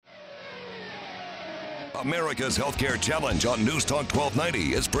America's Healthcare Challenge on News Talk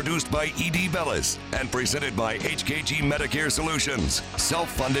 1290 is produced by E.D. Bellis and presented by HKG Medicare Solutions,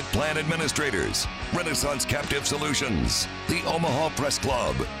 Self-Funded Plan Administrators, Renaissance Captive Solutions, the Omaha Press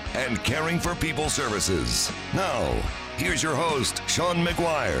Club, and Caring for People Services. Now, here's your host, Sean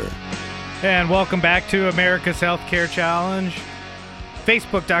McGuire. And welcome back to America's Healthcare Challenge.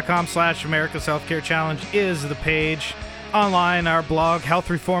 Facebook.com/America's Healthcare Challenge is the page. Online, our blog,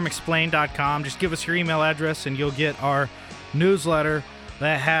 healthreformexplained.com. Just give us your email address and you'll get our newsletter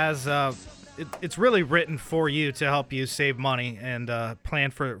that has, it's really written for you to help you save money and plan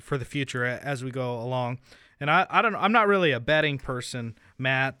for the future as we go along. And I'm not really a betting person,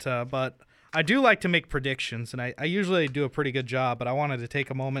 Matt, but I do like to make predictions, and I usually do a pretty good job, but I wanted to take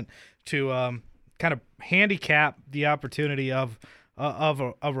a moment to kind of handicap the opportunity of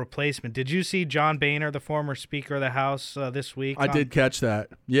a replacement. Did you see John Boehner, the former Speaker of the House, this week? I did catch that.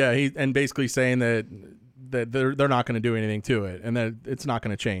 Yeah, and basically saying that they're not going to do anything to it, and that it's not going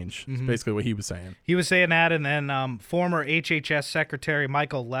to change. It's basically what he was saying. He was saying that, and then former HHS Secretary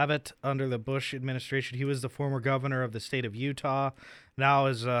Michael Leavitt under the Bush administration, he was the former governor of the state of Utah, now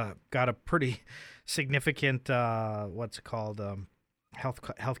has got a pretty significant, healthcare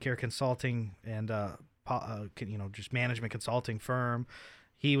consulting and just management consulting firm.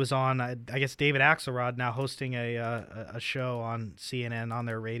 He was on, I guess, David Axelrod now hosting a show on CNN on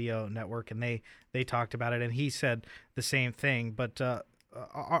their radio network, and they talked about it, and he said the same thing. But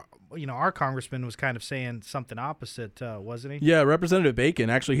our congressman was kind of saying something opposite, wasn't he? Yeah, Representative Bacon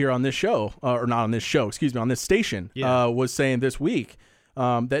actually here on this show, or not on this show, excuse me, on this station, was saying this week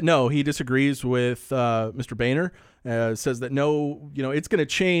that no, he disagrees with Mr. Boehner. Says that no, it's going to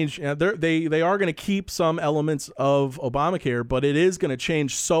change. They are going to keep some elements of Obamacare, but it is going to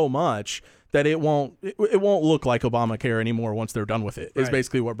change so much that it won't look like Obamacare anymore once they're done with it. Is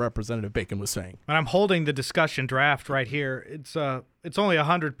basically what Representative Bacon was saying. And I'm holding the discussion draft right here. It's only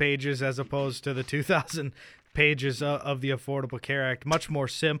 100 pages as opposed to the 2,000 pages of the Affordable Care Act. Much more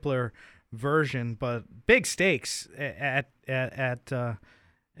simpler version, but big stakes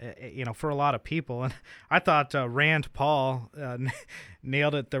for a lot of people. And I thought Rand Paul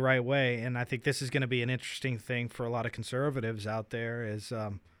nailed it the right way, and I think this is going to be an interesting thing for a lot of conservatives out there is,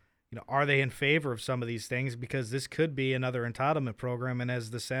 are they in favor of some of these things? Because this could be another entitlement program, and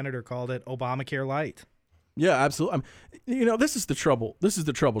as the senator called it, Obamacare light. Yeah, absolutely. This is the trouble. This is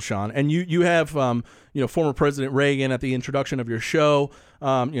the trouble, Sean. And you have, former President Reagan at the introduction of your show,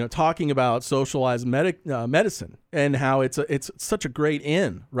 talking about socialized medicine and how it's such a great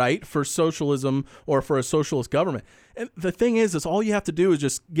in, right, for socialism or for a socialist government. And the thing is all you have to do is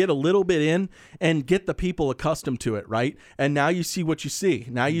just get a little bit in and get the people accustomed to it, right? And now you see what you see.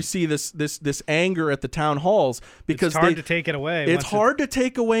 Now you see this anger at the town halls because it's hard to take it away. It's hard to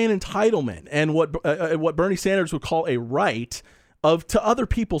take away an entitlement and what Bernie Sanders would call a right to other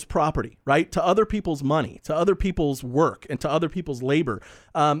people's property, right? To other people's money, to other people's work, and to other people's labor.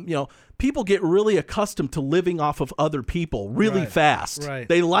 People get really accustomed to living off of other people really fast. Right.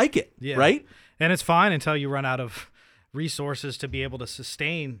 They like it, right? And it's fine until you run out of resources to be able to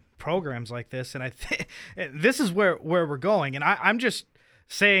sustain programs like this. And I think this is where we're going. And I'm just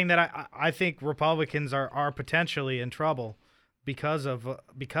saying that I think Republicans are potentially in trouble because of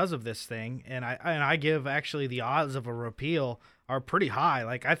this thing. And I give actually the odds of a repeal are pretty high.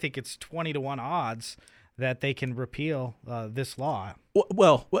 Like I think it's 20-1 odds that they can repeal this law.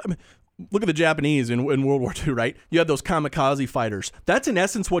 Well, I mean, look at the Japanese in World War II, right? You had those kamikaze fighters. That's in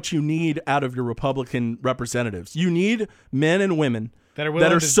essence what you need out of your Republican representatives. You need men and women that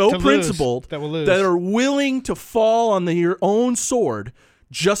are so principled, that are willing to fall on your own sword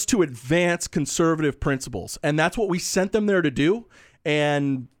just to advance conservative principles. And that's what we sent them there to do.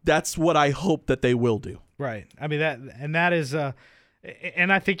 And that's what I hope that they will do. Right. I mean, that is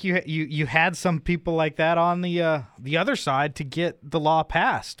and I think you had some people like that on the other side to get the law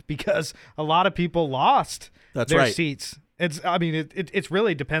passed because a lot of people lost their seats. It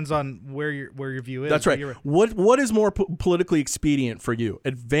really depends on where your view is. That's right. What is more politically expedient for you?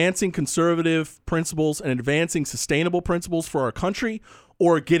 Advancing conservative principles and advancing sustainable principles for our country,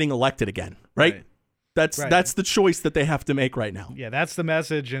 or getting elected again? Right. That's the choice that they have to make right now. Yeah, that's the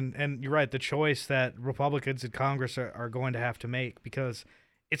message, and you're right, the choice that Republicans in Congress are going to have to make, because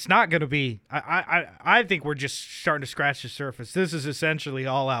it's not going to be I think we're just starting to scratch the surface. This is essentially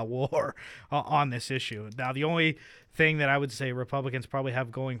all-out war on this issue. Now, the only thing that I would say Republicans probably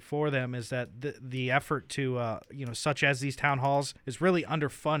have going for them is that the effort to, such as these town halls, is really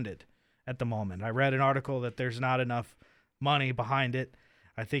underfunded at the moment. I read an article that there's not enough money behind it.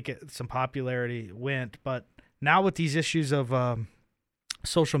 I think some popularity went, but now with these issues of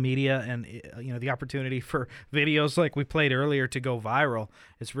social media and the opportunity for videos like we played earlier to go viral,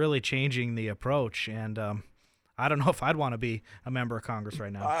 it's really changing the approach. And I don't know if I'd want to be a member of Congress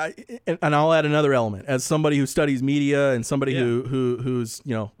right now. And I'll add another element as somebody who studies media and somebody who's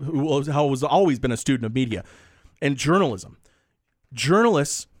who has always been a student of media and journalism.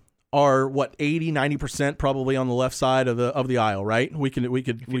 Journalists are 80-90% probably on the left side of the aisle, right? We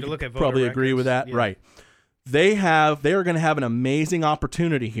could probably agree with that, right? They are going to have an amazing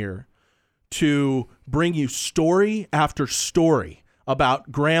opportunity here to bring you story after story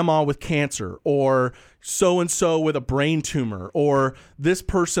about grandma with cancer or so-and-so with a brain tumor or this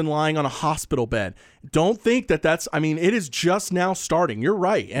person lying on a hospital bed. Don't think that's, it is just now starting. You're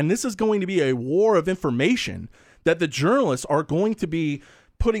right. And this is going to be a war of information that the journalists are going to be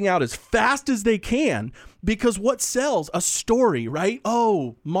putting out as fast as they can, because what sells? A story, right?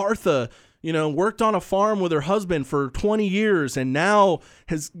 Oh, Martha, worked on a farm with her husband for 20 years, and now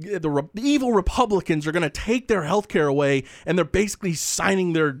the evil Republicans are going to take their health care away, and they're basically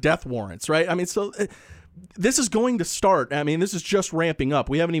signing their death warrants, right? So this is going to start. This is just ramping up.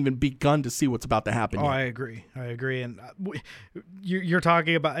 We haven't even begun to see what's about to happen yet. I agree. And you're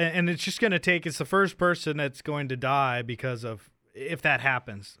talking about, and it's just going to take, it's the first person that's going to die because of, if that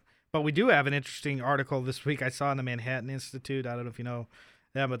happens. But we do have an interesting article this week I saw in the Manhattan Institute. I don't know if you know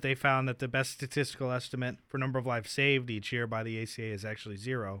them, but they found that the best statistical estimate for number of lives saved each year by the ACA is actually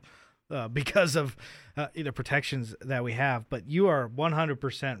 0 because of the protections that we have. But you are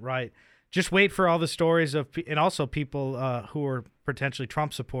 100% right. Just wait for all the stories of, and also people who are potentially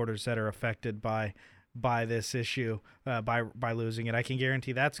Trump supporters that are affected by this issue, by losing it. I can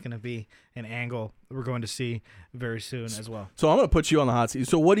guarantee that's going to be an angle we're going to see very soon as well. So I'm going to put you on the hot seat.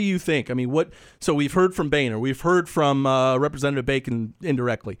 So what do you think? So we've heard from Boehner. We've heard from Representative Bacon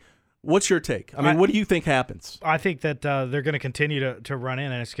indirectly. What's your take? What do you think happens? I think that they're going to continue to run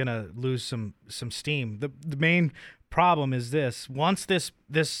in, and it's going to lose some steam. The main problem is this. Once this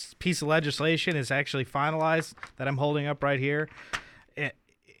piece of legislation is actually finalized that I'm holding up right here,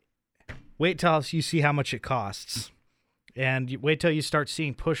 wait till you see how much it costs. And wait till you start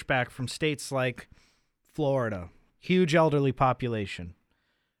seeing pushback from states like Florida. Huge elderly population.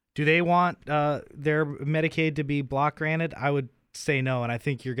 Do they want their Medicaid to be block granted? I would say no, and I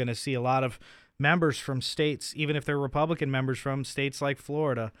think you're going to see a lot of members from states, even if they're Republican members from states like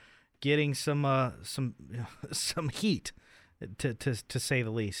Florida, getting some heat, to say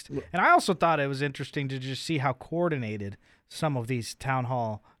the least. And I also thought it was interesting to just see how coordinated some of these town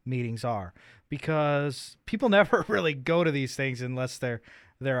hall meetings are, because people never really go to these things unless they're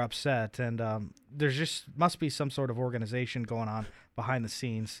upset, and there's just must be some sort of organization going on behind the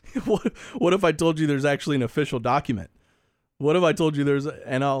scenes. What if I told you there's actually an official document? What if I told you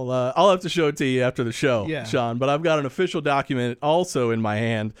and I'll have to show it to you after the show, Sean, but I've got an official document also in my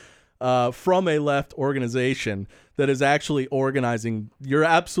hand from a left organization that is actually organizing.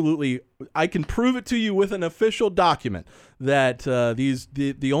 I can prove it to you with an official document that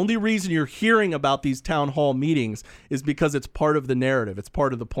the only reason you're hearing about these town hall meetings is because it's part of the narrative, it's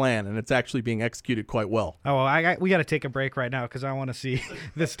part of the plan, and it's actually being executed quite well. Oh, we got to take a break right now because I want to see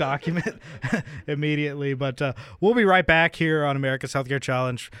this document immediately. But we'll be right back here on America's Healthcare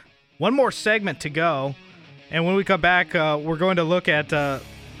Challenge. One more segment to go, and when we come back, we're going to look at an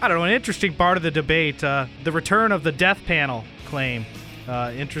interesting part of the debate, the return of the death panel claim.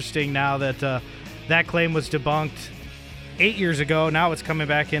 Interesting now that that claim was debunked 8 years ago. Now it's coming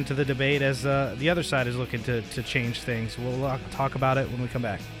back into the debate as the other side is looking to change things. We'll talk about it when we come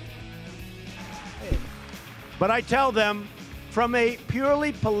back. But I tell them, from a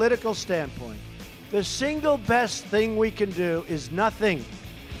purely political standpoint, the single best thing we can do is nothing.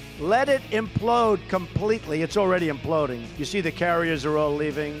 Let it implode completely. It's already imploding. You see the carriers are all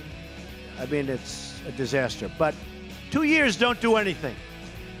leaving. It's a disaster. But 2 years don't do anything.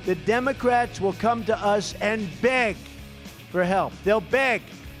 The Democrats will come to us and beg for help. They'll beg,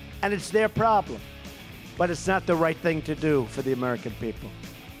 and it's their problem. But it's not the right thing to do for the American people.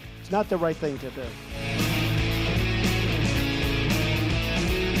 It's not the right thing to do.